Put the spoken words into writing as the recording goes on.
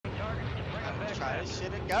This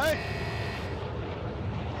shit a gun.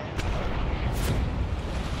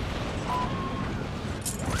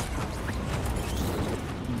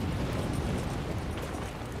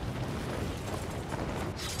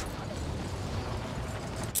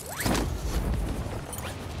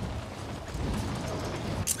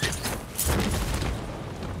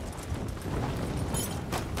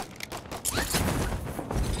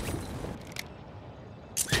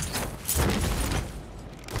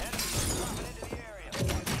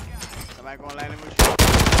 Somebody gonna land him with you.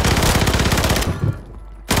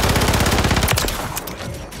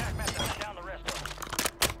 Attack method down the rest of them.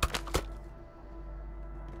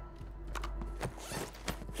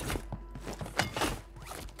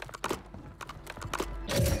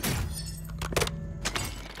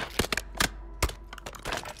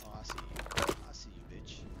 Oh, I see you. I see you,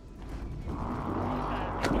 bitch.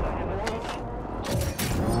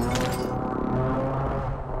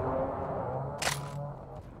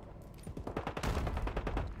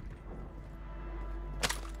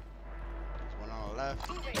 There's one on the left.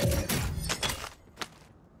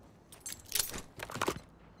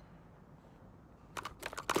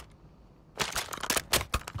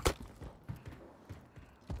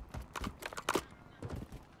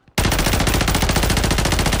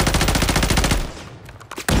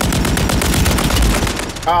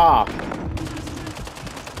 Ah.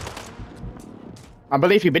 I'm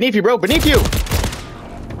beneath you, bro, beneath you.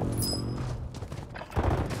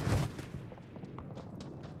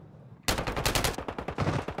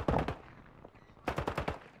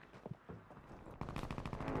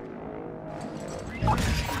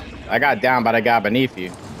 I got down by the guy beneath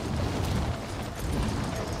you.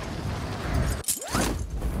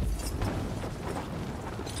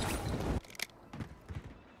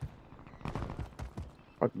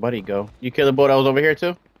 Where'd buddy go? You kill the boy that was over here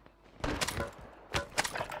too?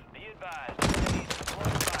 Be advised, enemies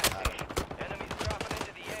deploying fire station. Enemies dropping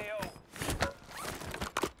into the AO.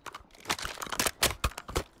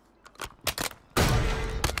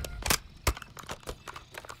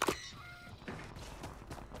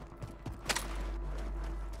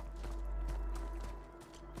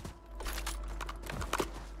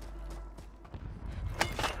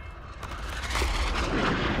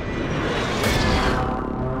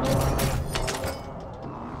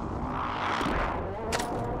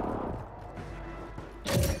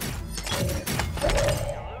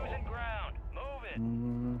 You're losing ground. Move it.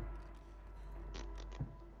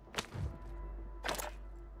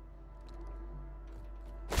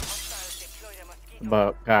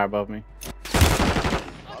 Above, car above me.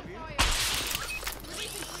 Above you?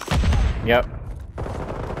 Yep.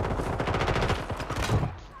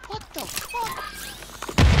 What the fuck?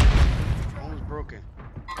 Phone was broken.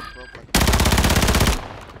 Broken.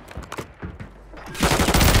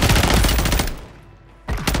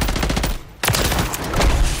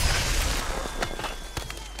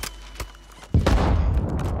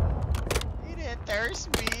 You didn't thirst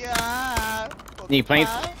me up. Need planes?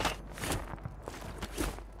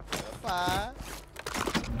 Goodbye.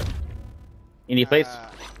 You need plates?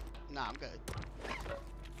 Nah, I'm good.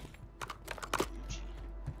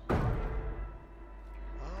 Oh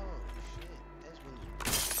shit, that's window.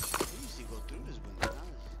 We used to go through this window.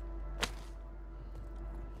 Nice.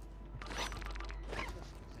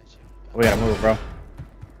 We gotta move, bro.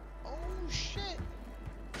 Oh shit.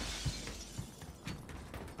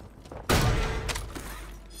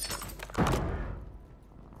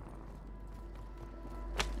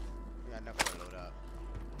 We got enough for a load up.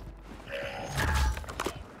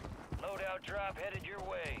 Loadout drop headed your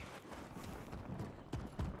way.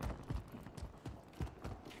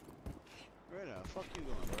 Where the fuck you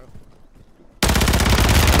going, bro?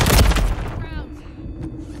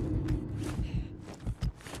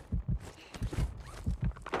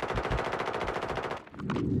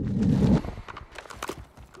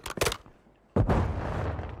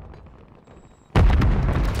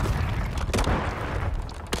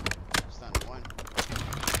 It's not one.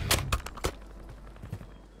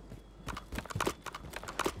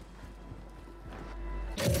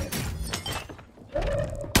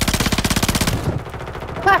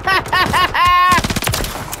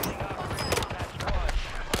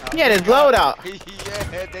 Yeah, this loadout. Yeah,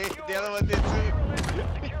 the other one did too.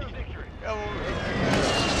 Come on,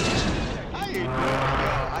 how you doing,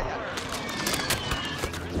 yo?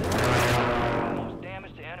 Almost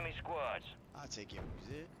damage to enemy squads. I'll take your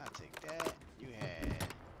music. I'll take that. You had.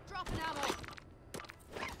 Dropping ammo.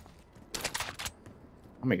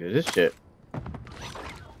 I'm making this shit. Oh,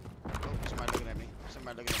 somebody looking at me.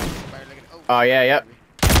 Somebody looking at me. Somebody looking at me. Oh, yeah, yep.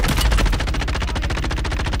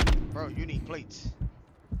 Bro, you need plates.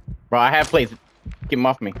 Bro, I have plates. Keep him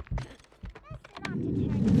off me. Only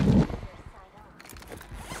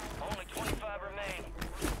 25 remain.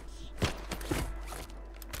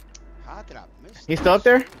 How did I miss? He's still up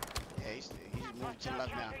there? Yeah, he's moving to the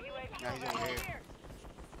left now. Now he's over here.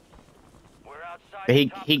 We're outside He the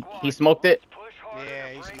top he squad. he smoked it. Push harder Yeah, to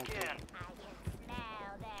he break smoked in. it.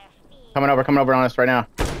 Coming over on us right now.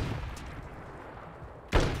 Oh,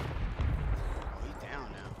 he's down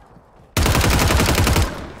now.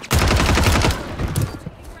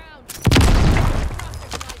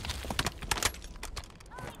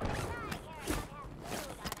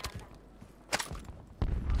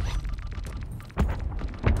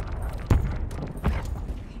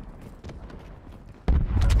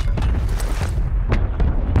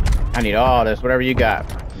 I need all this. Whatever you got.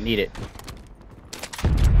 Need it.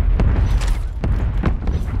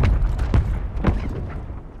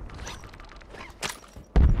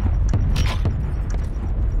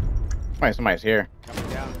 Somebody's here. Coming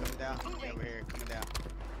down, coming down. Yeah, over here, coming down.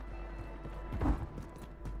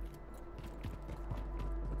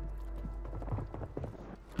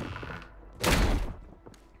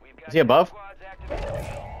 We've got Is he above? squads activated.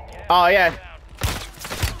 Yeah, Oh yeah. down.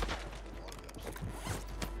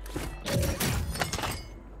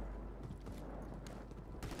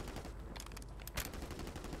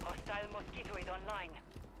 Hostile mosquito is online.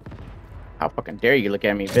 How fucking dare you look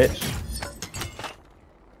at me, bitch?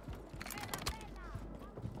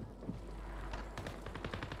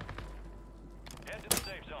 Head to the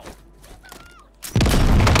safe zone.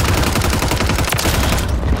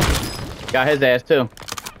 Got his ass too.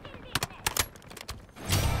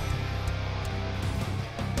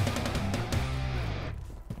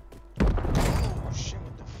 Oh shit,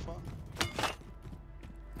 what the fuck?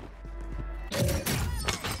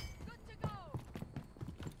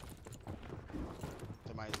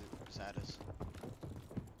 Somebody's beside us.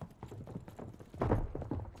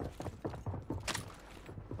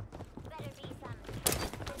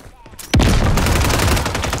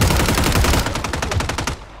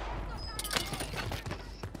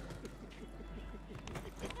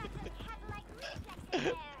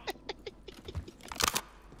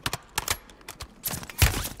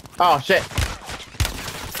 Oh shit.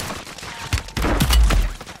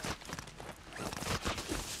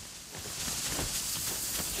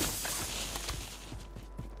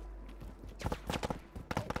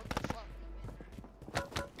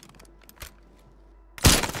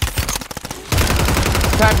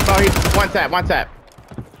 Tap, oh, he's one tap, one tap.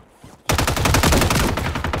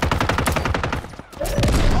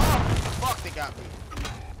 Oh, fuck, they got me.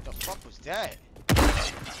 What the fuck was that?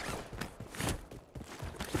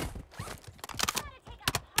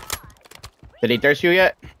 Did he thirst you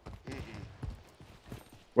yet? Mm-mm.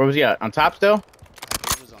 Where was he at? On top still? I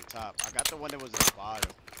think it was on top. I got the one that was at the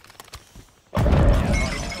bottom. Yeah, oh,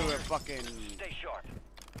 he just threw a fucking... Stay sharp.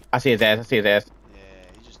 I see his ass, I see his ass. Yeah,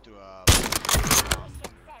 he just threw a...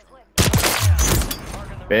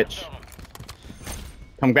 Marking the Bitch. rest of 'em.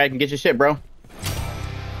 Come back and get your shit, bro.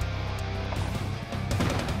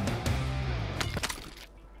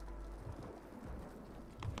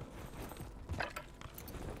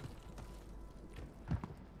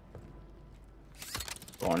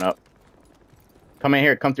 Going up. Come in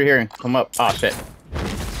here, come through here and come up. Oh shit.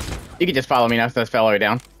 You can just follow me now since I fell all the way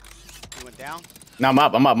down. You went down? No, I'm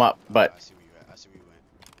up, but I see where you at. I see where you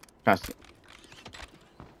went. trying to see.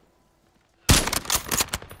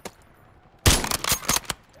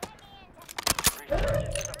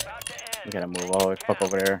 Resurgence is about to end. We gotta move all the fuck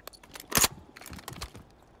over there.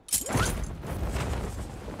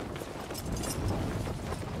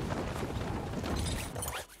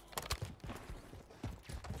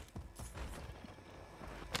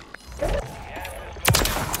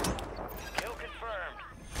 Kill confirmed.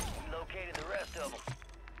 We located the rest of them.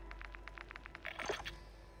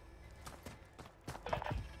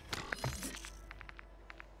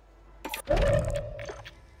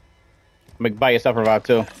 Make buy yourself a revive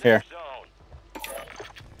too. Here, Zone.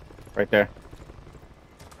 right there.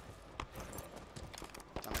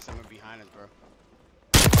 Sound like someone behind us, bro.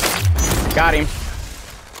 Got him.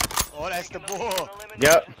 Oh, that's the Taking bull. lead on elimination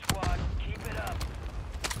Yep. squad. Keep it up.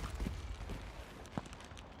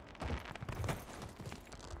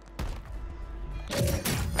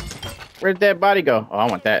 Where'd that body go? Oh, I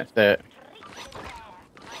want that instead.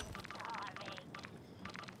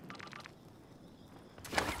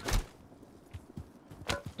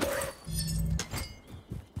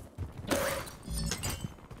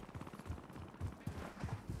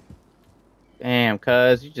 Damn,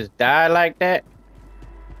 cuz you just died like that.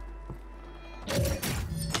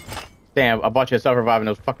 Damn, I bought you a self revive and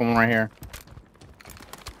it was fucking one right here.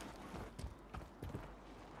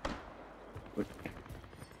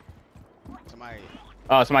 Somebody.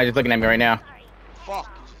 Oh, somebody's just looking at me right now. Fuck,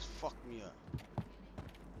 you just fucked me up.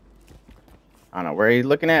 I don't know where he's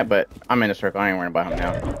looking at, but I'm in the circle. I ain't worrying about him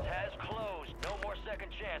now. Has closed. No more second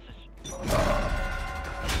chances.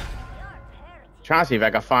 Trying to see if I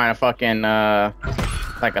can find a fucking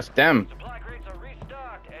like a stem. Supply crates are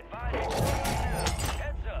restocked. Advise now.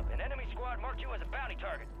 Heads up. An enemy squad marked you as a bounty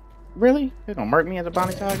target. Really? They gonna mark me as a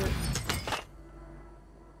bounty target?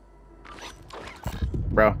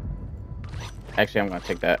 Bro. Actually, I'm gonna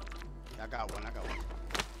take that. I got one. I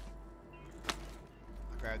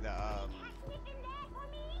grabbed the I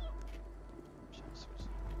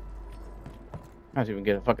don't even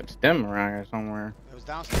get a fucking stem around here somewhere. It was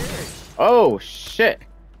downstairs. Oh shit!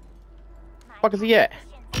 Fuck is he at?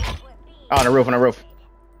 Oh, on the roof, on the roof.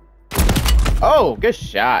 Oh, good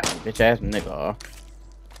shot, bitch ass nigga.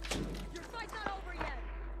 Your fight's not over yet.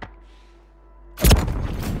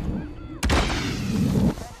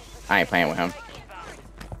 I ain't playing with him.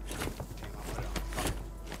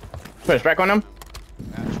 Put a strike on him.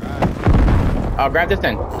 I tried. I'll grab this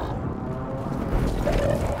then. Gas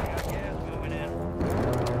moving in.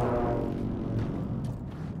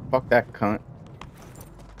 Fuck that cunt.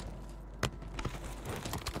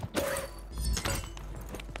 They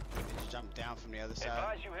just jumped down from the other side.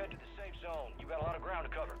 Advise you head to the safe zone. You got a lot of ground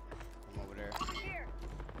to cover. I'm over there.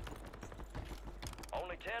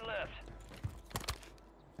 Only 10 left.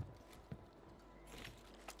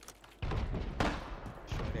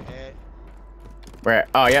 Straight ahead. Where?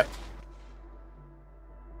 Oh, yep.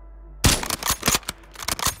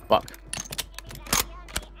 Fuck.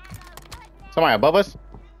 Somebody above us?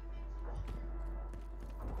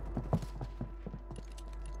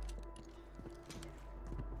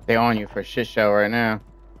 They on you for shit show right now.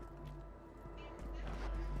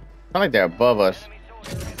 Sound like they're above us. Enemy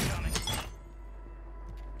soldier incoming.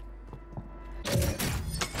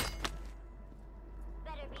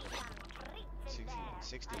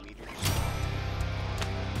 60 meters.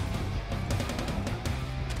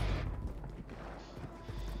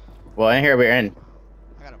 Well, in here we're in.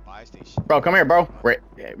 I got a buy station. Bro, come here, bro. We're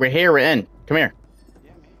here. We're in. Come here.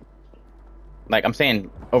 Yeah, man. Like I'm saying,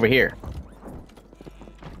 over here.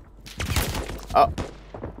 Oh.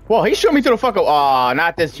 Whoa, he shot me through the fucker. Oh,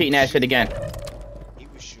 not this cheating ass shit again. He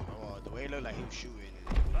was shooting. Oh, the way it looked like he was shooting.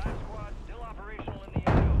 Five squads still operational in the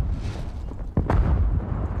AO.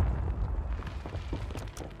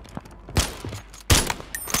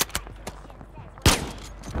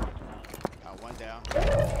 Got one down.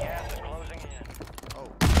 Gas is closing in. Oh,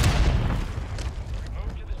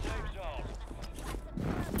 Move to the safe zone.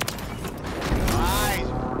 nice.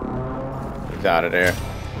 He's out of there.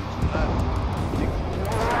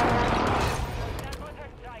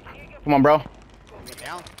 Come on, bro. Get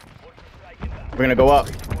down. We're gonna go up.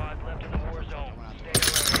 Squads left in the war zone.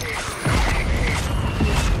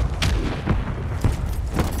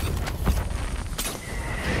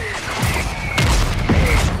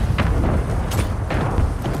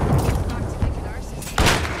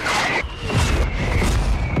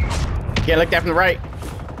 Can't look that from the right.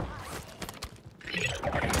 Enemies are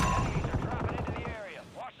dropping into the area.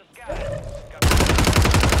 Watch the skies.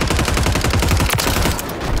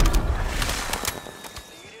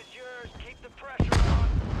 Lead is yours. Keep the pressure on.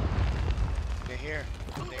 They're here.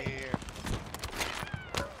 They're here.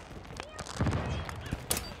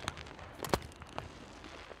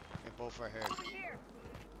 They're both right here.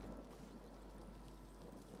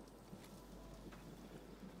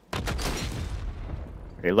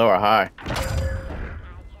 Okay, low or high? Nah,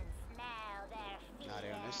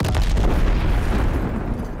 they're on this side.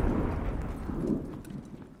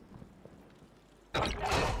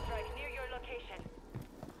 Strike near your location.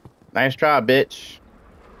 Nice try, bitch.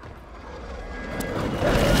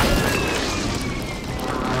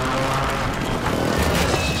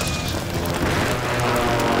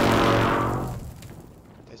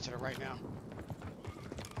 They're to the right now.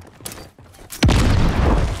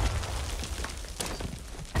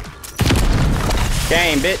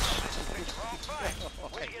 Game, bitch. Wrong fight.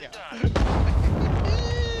 Way to get done.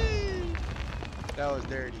 That was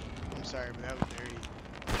dirty. I'm sorry, but that was dirty.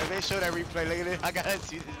 If they show that replay, look at it. I gotta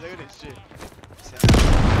see this. Look at this shit.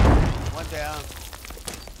 One down.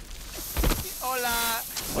 Hola.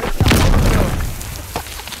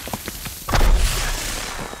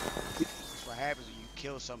 That's what happens when you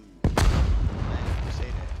kill something. Man, you say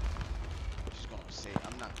that. I'm just gonna say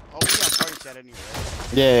I'm not. Oh, we got party chat anyway.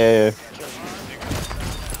 Right? Yeah. Kill you, nigga.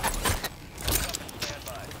 Stand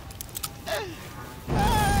by.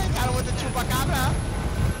 Got him with the chupacabra.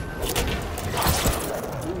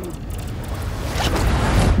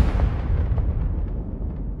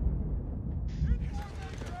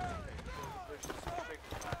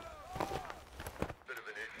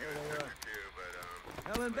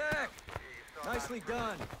 Coming back. Nicely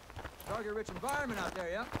done. Target-rich environment out there,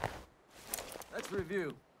 yeah? Let's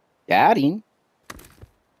review. Got him.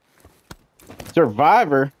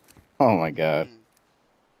 Survivor. Oh my god.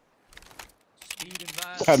 Speed and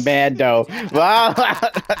violence. Commando. Wow.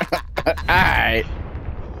 Alright.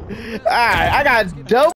 Alright, I got dope.